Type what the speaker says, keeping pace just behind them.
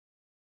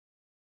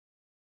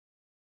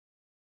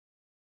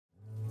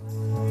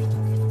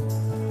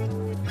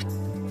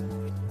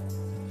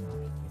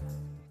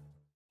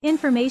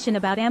Information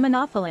about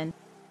Aminophylline.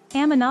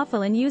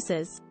 Aminophylline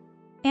uses.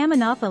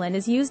 Aminophylline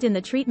is used in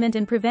the treatment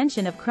and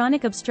prevention of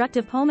chronic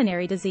obstructive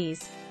pulmonary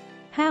disease.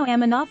 How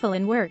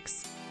Aminophylline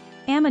works.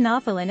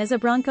 Aminophylline is a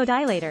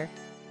bronchodilator.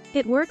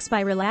 It works by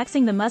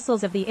relaxing the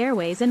muscles of the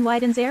airways and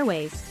widens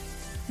airways.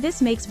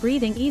 This makes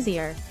breathing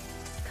easier.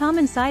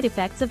 Common side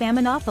effects of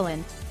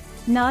Aminophylline: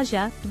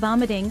 nausea,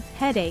 vomiting,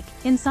 headache,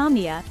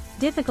 insomnia,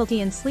 difficulty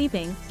in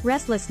sleeping,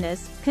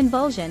 restlessness,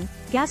 convulsion,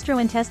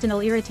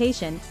 gastrointestinal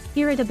irritation,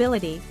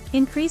 irritability,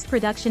 increased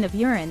production of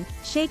urine,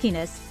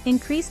 shakiness,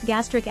 increased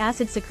gastric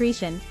acid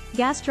secretion,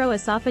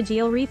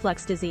 gastro-esophageal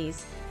reflux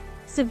disease.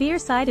 Severe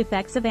side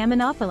effects of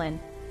Aminophylline: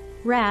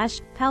 rash,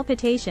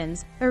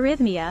 palpitations,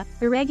 arrhythmia,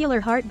 irregular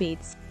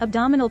heartbeats,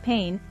 abdominal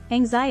pain,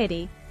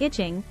 anxiety,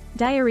 itching,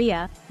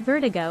 diarrhea,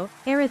 vertigo,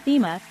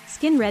 erythema,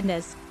 skin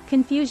redness,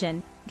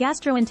 confusion,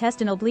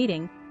 gastrointestinal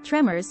bleeding,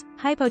 tremors,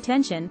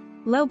 hypotension,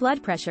 low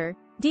blood pressure,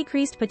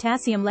 decreased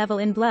potassium level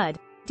in blood,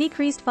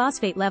 decreased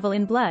phosphate level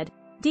in blood,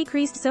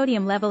 decreased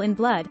sodium level in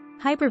blood,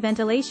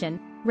 hyperventilation,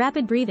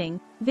 rapid breathing,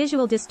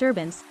 visual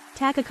disturbance,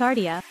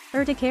 tachycardia,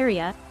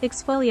 urticaria,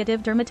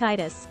 exfoliative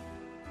dermatitis.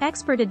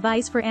 Expert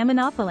advice for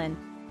Aminophylline.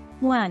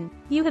 1.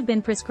 You have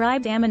been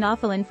prescribed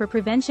Aminophylline for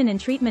prevention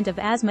and treatment of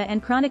asthma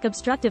and chronic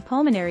obstructive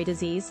pulmonary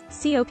disease,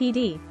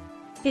 COPD.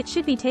 It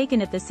should be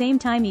taken at the same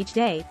time each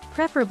day,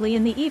 preferably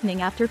in the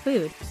evening after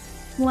food.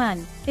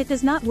 1. It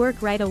does not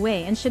work right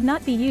away and should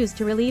not be used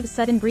to relieve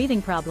sudden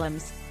breathing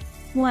problems.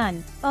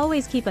 1.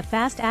 Always keep a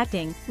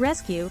fast-acting,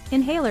 rescue,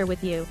 inhaler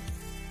with you.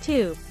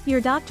 2.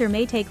 Your doctor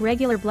may take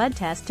regular blood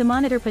tests to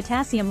monitor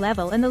potassium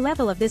level and the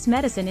level of this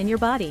medicine in your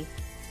body.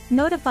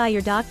 Notify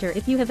your doctor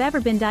if you have ever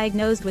been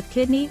diagnosed with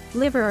kidney,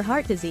 liver or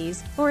heart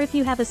disease, or if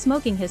you have a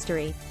smoking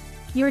history.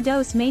 Your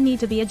dose may need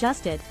to be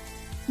adjusted.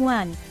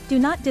 1. Do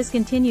not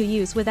discontinue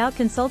use without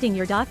consulting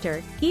your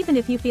doctor, even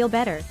if you feel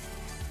better.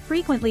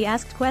 Frequently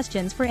asked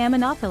questions for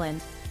Aminophylline.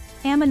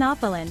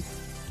 Aminophylline.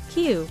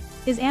 Q.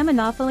 Is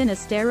Aminophylline a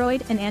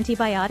steroid, an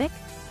antibiotic?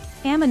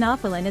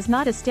 Aminophylline is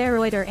not a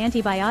steroid or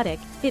antibiotic,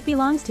 it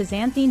belongs to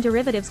xanthine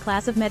derivatives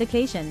class of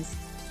medications.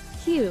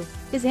 Q.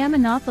 Is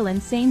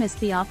Aminophylline same as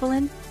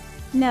theophylline?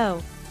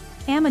 No.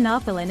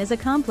 Aminophylline is a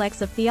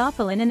complex of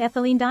theophylline and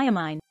ethylene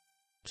diamine.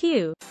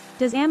 Q.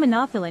 Does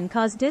Aminophylline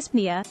cause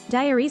dyspnea,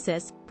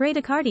 diuresis,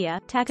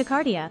 bradycardia,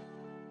 tachycardia?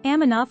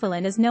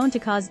 Aminophylline is known to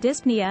cause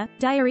dyspnea,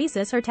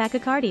 diuresis or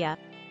tachycardia.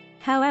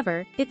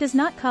 However, it does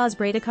not cause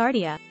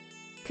bradycardia.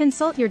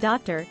 Consult your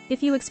doctor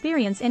if you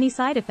experience any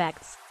side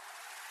effects.